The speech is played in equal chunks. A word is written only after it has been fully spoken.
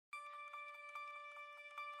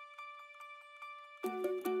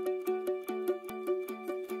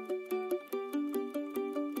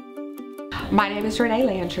My name is Renee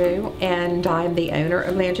Landrew, and I'm the owner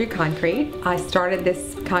of Landrew Concrete. I started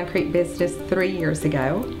this concrete business 3 years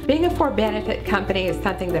ago. Being a for-benefit company is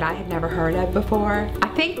something that I had never heard of before. I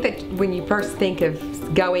think that when you first think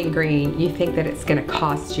of going green, you think that it's going to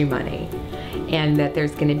cost you money and that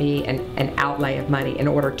there's going to be an outlay of money in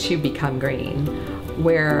order to become green,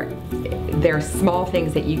 where there are small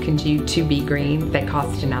things that you can do to be green that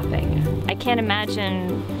cost nothing. I can't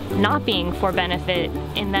imagine not being for benefit,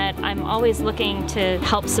 in that I'm always looking to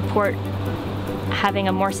help support having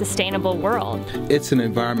a more sustainable world. It's an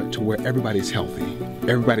environment to where everybody's healthy,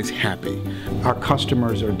 everybody's happy. Our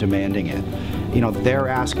customers are demanding it. You know, they're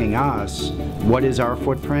asking us, what is our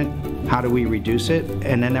footprint? How do we reduce it?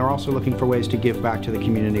 And then they're also looking for ways to give back to the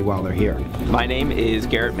community while they're here. My name is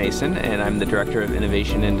Garrett Mason, and I'm the Director of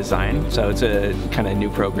Innovation and Design. So it's a kind of new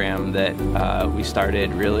program that we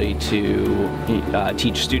started really to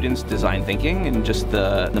teach students design thinking and just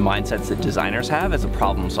the mindsets that designers have as a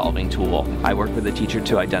problem-solving tool. I work with a teacher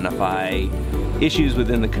to identify issues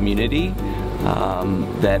within the community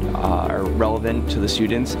that are relevant to the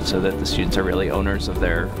students, so that the students are really owners of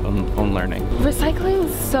their own learning. Recycling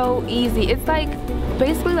is so easy. It's like,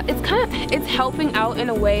 basically, it's helping out in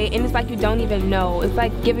a way, and it's like you don't even know. It's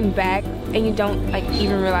like giving back, and you don't like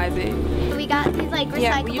even realize it. We got these like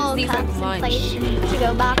recyclable these, cups like, and plates to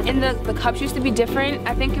go back. And the cups used to be different.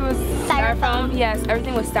 I think it was styrofoam. Yes,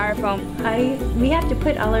 everything was styrofoam. We have to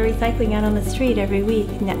put all our recycling out on the street every week.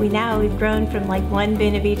 We've grown from like 1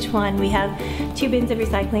 bin of each one. We have 2 bins of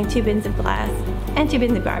recycling, 2 bins of glass, and 2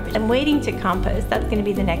 bins of garbage. I'm waiting to compost. That's going to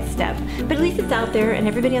be the next step. But at least it's out there, and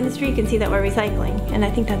everybody on the street can see that we're recycling, and I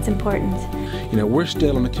think that's important. You know, we're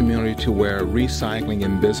still in a community to where recycling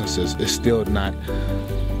in businesses is still not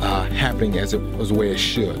happening as the way it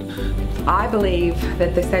should. I believe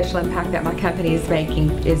that the social impact that my company is making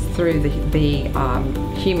is through the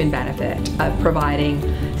human benefit of providing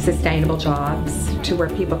sustainable jobs to where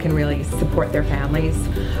people can really support their families.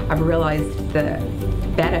 I've realized the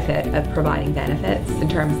benefit of providing benefits in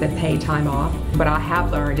terms of paid time off. What I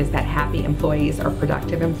have learned is that happy employees are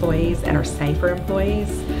productive employees and are safer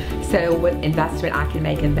employees. So what investment I can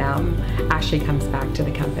make in them actually comes back to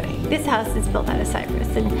the company. This house is built out of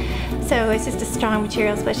cypress, and so it's just a strong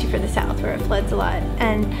material, especially for the south where it floods a lot.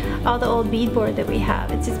 And all the old beadboard that we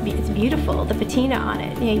have, it's beautiful. The patina on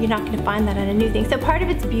it, you know, you're not going to find that on a new thing. So part of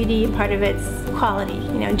it's beauty and part of it's quality,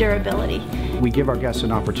 you know, durability. We give our guests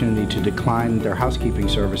an opportunity to decline their housekeeping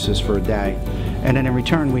services for a day, and then in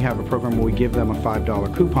return we have a program where we give them a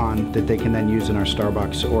 $5 coupon that they can then use in our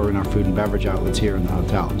Starbucks or in our food and beverage outlets here in the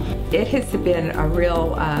hotel. It has been a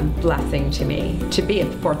real blessing to me to be a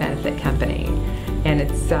for-benefit company, and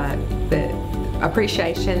it's the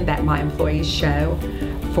appreciation that my employees show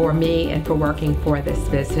for me and for working for this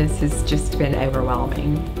business has just been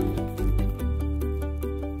overwhelming.